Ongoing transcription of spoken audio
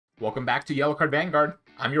Welcome back to YellowCard Vanguard.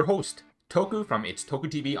 I'm your host, Toku from It's Toku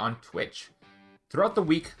TV on Twitch. Throughout the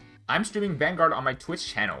week, I'm streaming Vanguard on my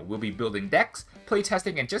Twitch channel. We'll be building decks,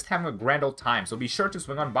 playtesting, and just having a grand old time, so be sure to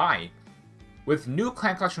swing on by. With new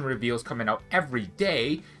clan collection reveals coming out every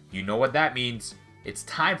day, you know what that means. It's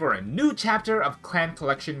time for a new chapter of clan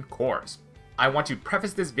collection cores. I want to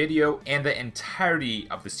preface this video and the entirety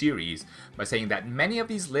of the series by saying that many of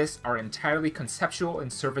these lists are entirely conceptual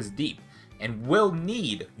and surface deep, and will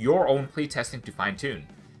need your own playtesting to fine-tune.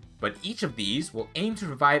 But each of these will aim to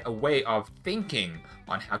provide a way of thinking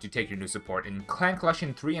on how to take your new support in Clan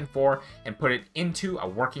Collection 3 and 4 and put it into a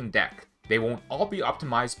working deck. They won't all be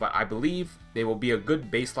optimized, but I believe they will be a good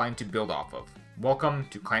baseline to build off of. Welcome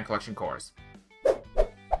to Clan Collection Cores.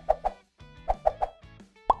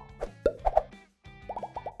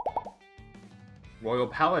 Royal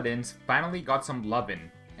Paladins finally got some lovin',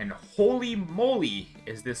 and holy moly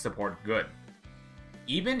is this support good.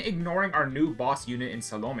 Even ignoring our new boss unit in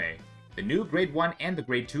Salome, the new Grade 1 and the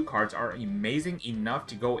Grade 2 cards are amazing enough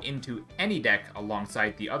to go into any deck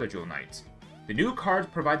alongside the other Jewel Knights. The new cards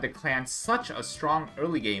provide the clan such a strong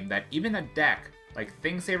early game that even a deck like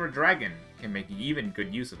Thingsaver Dragon can make even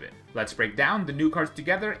good use of it. Let's break down the new cards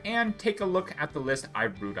together and take a look at the list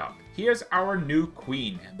I've brewed up. Here's our new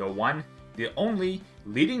queen, the one, the only,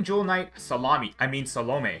 leading Jewel Knight Salome.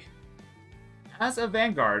 As a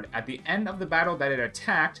Vanguard, at the end of the battle that it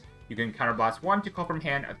attacked, you can counterblast 1 to call from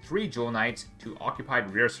hand a 3 Jewel Knights to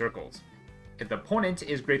occupied rear circles. If the opponent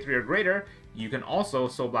is grade 3 or greater, you can also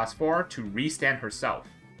Soul Blast 4 to restand herself.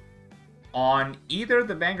 On either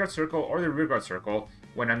the Vanguard circle or the Rearguard circle,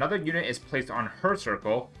 when another unit is placed on her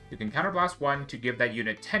circle, you can counterblast 1 to give that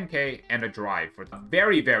unit 10k and a drive for the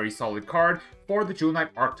very solid card for the Jewel Knight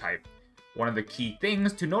archetype. One of the key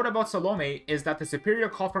things to note about Salome is that the superior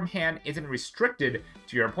call from hand isn't restricted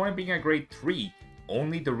to your opponent being a grade 3,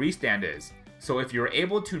 only the restand is. So if you're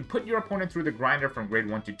able to put your opponent through the grinder from grade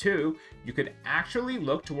 1 to 2, you could actually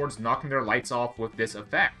look towards knocking their lights off with this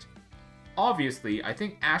effect. Obviously, I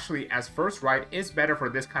think Ashley as first ride is better for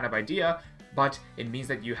this kind of idea, but it means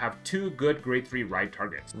that you have 2 good grade 3 ride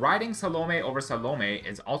targets. Riding Salome over Salome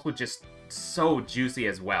is also just so juicy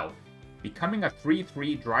as well. Becoming a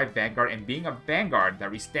 3-3 drive Vanguard and being a Vanguard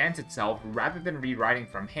that restands itself rather than rewriting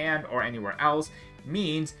from hand or anywhere else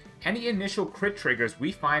means any initial crit triggers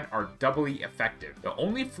we find are doubly effective. The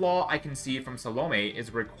only flaw I can see from Salome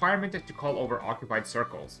is the requirement to call over occupied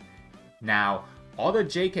circles. Now, all the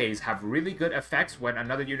JKs have really good effects when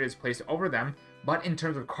another unit is placed over them, but in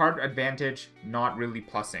terms of card advantage, not really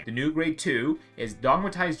plussing. The new grade 2 is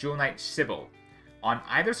Dogmatized Jewel Knight Sybil. On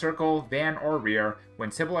either circle, van, or rear,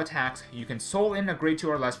 when Sybil attacks, you can soul in a grade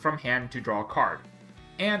 2 or less from hand to draw a card.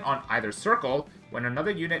 And on either circle, when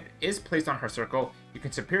another unit is placed on her circle, you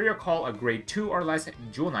can superior call a grade 2 or less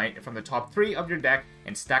Jewel Knight from the top 3 of your deck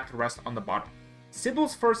and stack the rest on the bottom.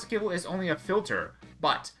 Sybil's first skill is only a filter,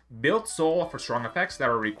 but build soul for strong effects that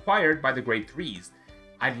are required by the grade 3s.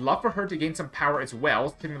 I'd love for her to gain some power as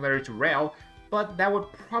well, similar to Rail, but that would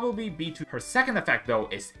probably be to her second effect though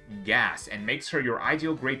is gas and makes her your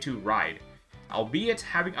ideal grade 2 ride. Albeit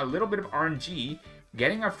having a little bit of RNG,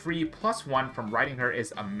 getting a free +1 from riding her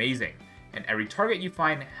is amazing, and every target you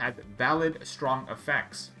find has valid strong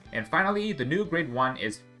effects. And finally, the new grade 1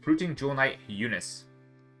 is Fruiting Jewel Knight Eunice.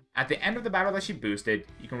 At the end of the battle that she boosted,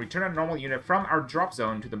 you can return a normal unit from our drop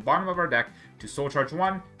zone to the bottom of our deck to soul charge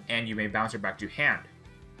 1, and you may bounce her back to hand.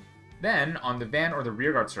 Then, on the van or the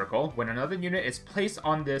rearguard circle, when another unit is placed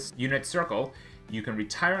on this unit circle, you can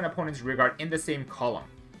retire an opponent's rearguard in the same column.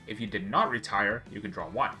 If you did not retire, you can draw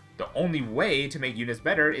 1. The only way to make Eunice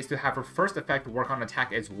better is to have her first effect work on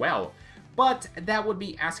attack as well, but that would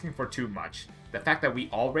be asking for too much. The fact that we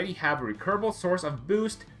already have a recurable source of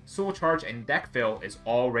boost, soul charge, and deck fill is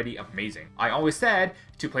already amazing. I always said,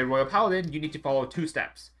 to play Royal Paladin, you need to follow 2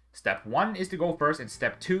 steps. Step 1 is to go first, and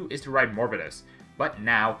step 2 is to ride Morbidus. But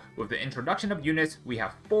now, with the introduction of Eunice, we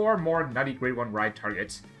have 4 more nutty grade 1 ride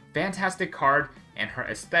targets. Fantastic card, and her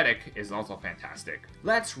aesthetic is also fantastic.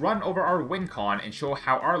 Let's run over our win con and show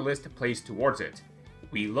how our list plays towards it.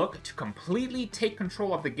 We look to completely take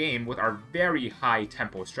control of the game with our very high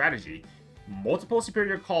tempo strategy. Multiple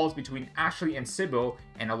superior calls between Ashley and Sybil,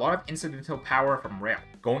 and a lot of incidental power from Rail.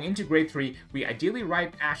 Going into grade 3, we ideally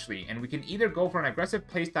ride Ashley, and we can either go for an aggressive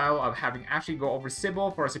playstyle of having Ashley go over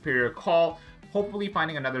Sybil for a superior call, hopefully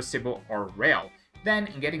finding another Sybil or Rail. Then,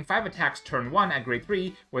 getting 5 attacks turn 1 at grade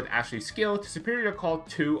 3 with Ashley's skill to superior call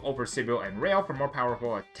 2 over Sybil and Rail for more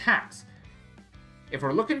powerful attacks. If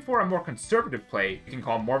we're looking for a more conservative play, you can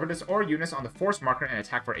call Morbidus or Eunice on the force marker and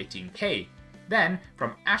attack for 18k. Then,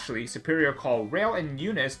 from Ashley, superior call Rail and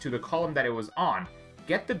Eunice to the column that it was on.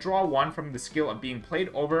 get the draw 1 from the skill of being played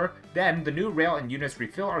over, then the new rail and units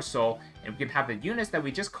refill our soul, and we can have the units that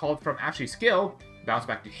we just called from Ashley's skill bounce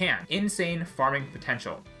back to hand. Insane farming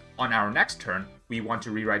potential. On our next turn, we want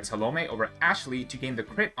to rewrite Salome over Ashley to gain the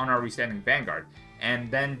crit on our restanding Vanguard,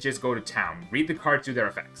 and then just go to town. Read the cards do their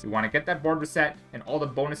effects. We want to get that board reset and all the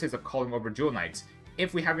bonuses of calling over Jewel Knights.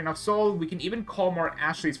 If we have enough soul, we can even call more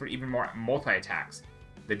Ashleys for even more multi-attacks.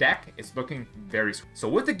 The deck is looking very sweet. So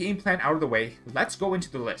with the game plan out of the way, let's go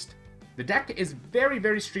into the list. The deck is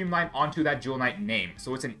very streamlined onto that Jewel Knight name,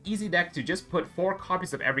 so it's an easy deck to just put 4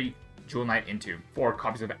 copies of every Jewel Knight into. 4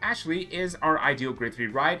 copies of Ashley is our ideal grade 3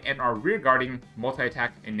 ride and our rearguarding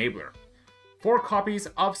multi-attack enabler. 4 copies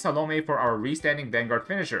of Salome for our restanding Vanguard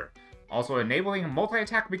finisher, also enabling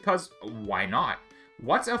multi-attack because why not?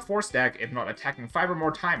 What's a force deck if not attacking 5 or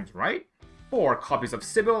more times, right? 4 copies of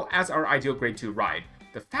Sybil as our ideal grade 2 ride.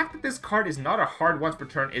 The fact that this card is not a hard once per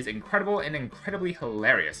turn is incredible and incredibly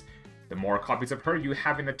hilarious. The more copies of her you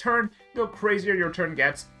have in a turn, the crazier your turn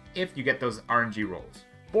gets if you get those RNG rolls.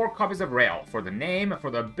 4 copies of Rail for the name,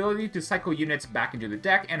 for the ability to cycle units back into the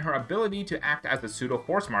deck, and her ability to act as the pseudo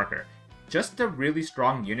force marker. Just a really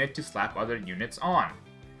strong unit to slap other units on.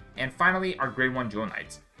 And finally, our grade 1 Jewel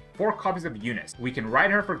Knights. 4 copies of Eunice. We can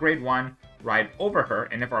ride her for grade 1, ride over her,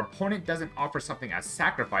 and if our opponent doesn't offer something as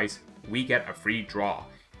sacrifice, we get a free draw.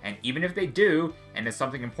 And even if they do, and it's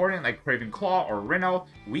something important like Craven Claw or Reno,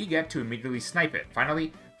 we get to immediately snipe it.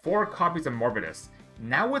 Finally, 4 copies of Morbidus.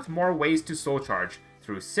 Now with more ways to soul charge,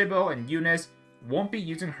 through Sybil and Eunice, won't be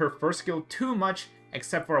using her first skill too much,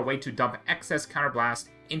 except for a way to dump excess counterblast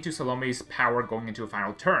into Salome's power going into a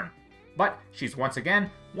final turn. But she's once again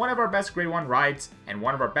one of our best grade 1 rides and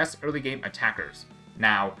one of our best early game attackers.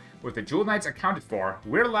 Now, with the Jewel Knights accounted for,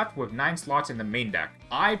 we're left with 9 slots in the main deck.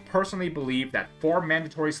 I personally believe that 4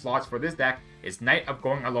 mandatory slots for this deck is Knight of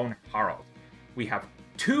Going Alone Harald. We have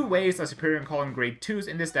 2 ways of superior calling grade 2s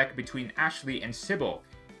in this deck between Ashley and Sybil,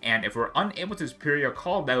 and if we're unable to superior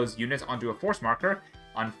call those units onto a force marker,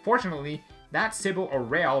 unfortunately, that Sybil or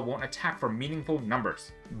Rael won't attack for meaningful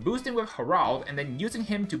numbers. Boosting with Harald and then using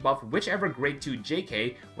him to buff whichever grade 2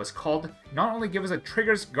 JK was called not only gives us a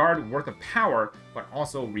Trigger's Guard worth of power, but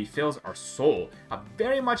also refills our soul, a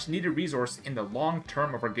very much needed resource in the long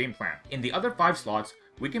term of our game plan. In the other 5 slots,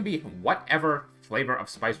 we can be whatever flavor of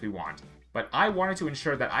spice we want, but I wanted to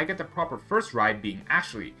ensure that I get the proper first ride being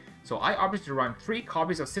Ashley, so I opted to run 3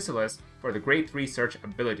 copies of Sisylas for the grade 3 search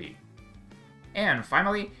ability. And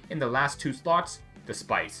finally, in the last 2 slots, the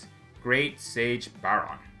Spice, Great Sage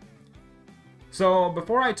Baron. So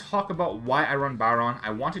before I talk about why I run Baron,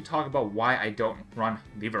 I want to talk about why I don't run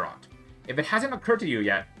Leverot. If it hasn't occurred to you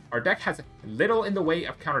yet, our deck has little in the way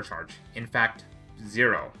of countercharge, in fact,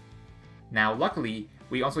 0. Now luckily,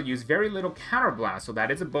 we also use very little counterblast, so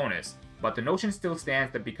that is a bonus, but the notion still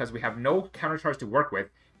stands that because we have no countercharge to work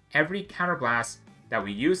with, every counterblast that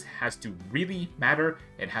we use has to really matter,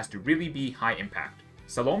 it has to really be high impact.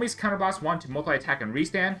 Salome's counterblast 1 to multi-attack and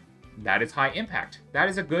restand, that is high impact. That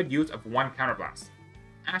is a good use of 1 counterblast.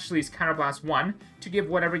 Ashley's counterblast 1 to give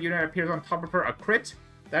whatever unit appears on top of her a crit,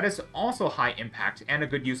 that is also high impact and a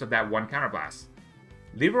good use of that 1 counterblast.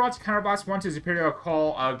 Leverot's counterblast 1 to superior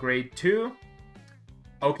call grade 2,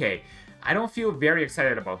 okay, I don't feel very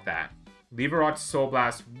excited about that. Leverot's Soul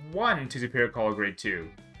Blast 1 to superior call grade 2.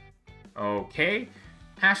 Okay,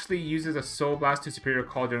 Ashley uses a Soul Blast to superior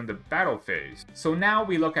call during the battle phase. So now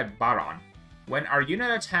we look at Baron. When our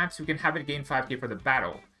unit attacks, we can have it gain 5k for the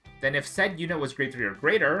battle. Then if said unit was grade 3 or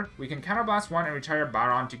greater, we can counterblast 1 and retire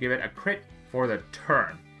Baron to give it a crit for the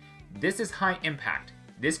turn. This is high impact.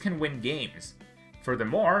 This can win games.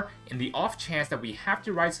 Furthermore, in the off chance that we have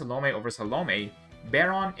to ride Salome over Salome,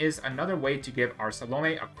 Baron is another way to give our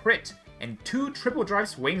Salome a crit, and 2 triple drive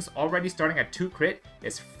swings already starting at 2 crit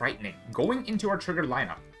is frightening. Going into our triggered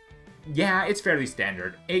lineup. Yeah, it's fairly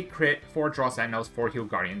standard. 8 crit, 4 draw sentinels, 4 heal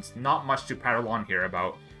guardians. Not much to prattle on here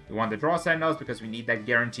about. We want the draw sentinels because we need that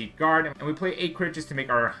guaranteed guard, and we play 8 crit just to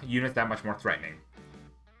make our units that much more threatening.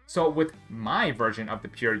 So with my version of the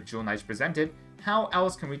pure Jewel Knights presented, how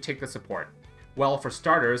else can we take the support? Well, for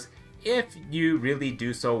starters, if you really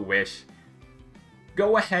do so wish,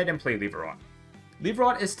 go ahead and play Leverot.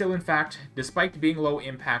 Leverot is still in fact, despite being low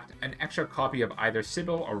impact, an extra copy of either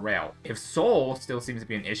Sybil or Rael. If Soul still seems to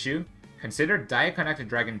be an issue, consider Diaconnected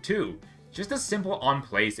Dragon 2. Just a simple on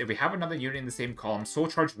place if we have another unit in the same column, Soul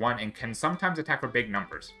Charge 1 and can sometimes attack for big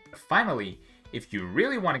numbers. Finally, if you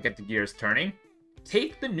really want to get the gears turning,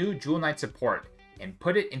 take the new Jewel Knight support and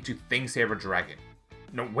put it into Thingsaver Dragon.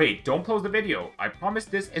 No wait, don't close the video, I promise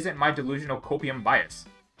this isn't my delusional copium bias.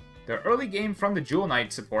 The early game from the Jewel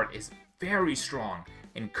Knight support is very strong.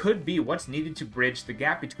 and could be what's needed to bridge the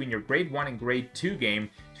gap between your grade 1 and grade 2 game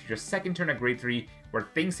to your second turn at grade 3, where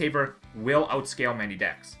Thing Saver will outscale many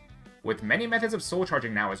decks. With many methods of soul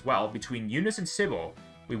charging now as well, between Eunice and Sybil,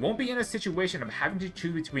 we won't be in a situation of having to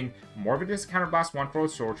choose between Morvidus Counterblast 1 for a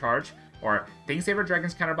soul charge, or Thing Saver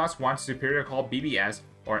Dragon's Counterblast 1 Superior Call BBS,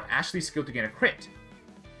 or Ashley's skill to gain a crit.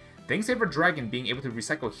 Thing Saver Dragon being able to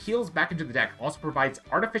recycle heals back into the deck also provides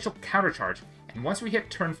artificial countercharge, and once we hit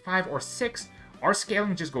turn 5 or 6, our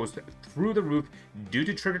scaling just goes through the roof due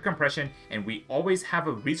to trigger compression, and we always have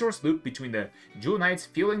a resource loop between the Jewel Knights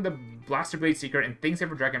fueling the Blaster Blade Seeker and Thing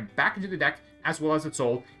Saver Dragon back into the deck, as well as its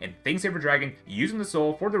soul, and Thing Saver Dragon using the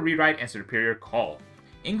soul for the rewrite and superior call.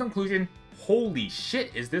 In conclusion, holy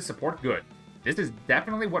shit is this support good. This is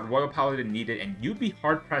definitely what Royal Paladin needed, and you'd be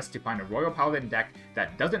hard-pressed to find a Royal Paladin deck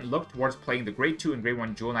that doesn't look towards playing the Grade 2 and Grade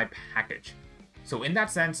 1 Jewel Knight package. So in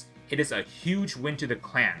that sense, it is a huge win to the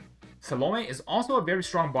clan. Salome is also a very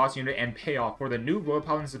strong boss unit and payoff for the new Royal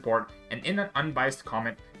Paladin support, and in an unbiased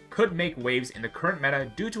comment, could make waves in the current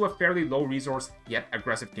meta due to a fairly low resource yet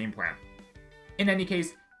aggressive game plan. In any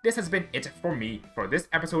case, this has been it for me for this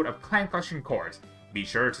episode of Clan Collection Cores. Be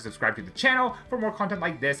sure to subscribe to the channel for more content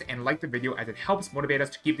like this and like the video as it helps motivate us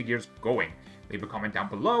to keep the gears going. Leave a comment down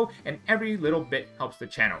below and every little bit helps the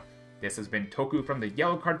channel. This has been Toku from the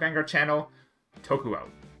YellowCard Vanguard channel. Toku out.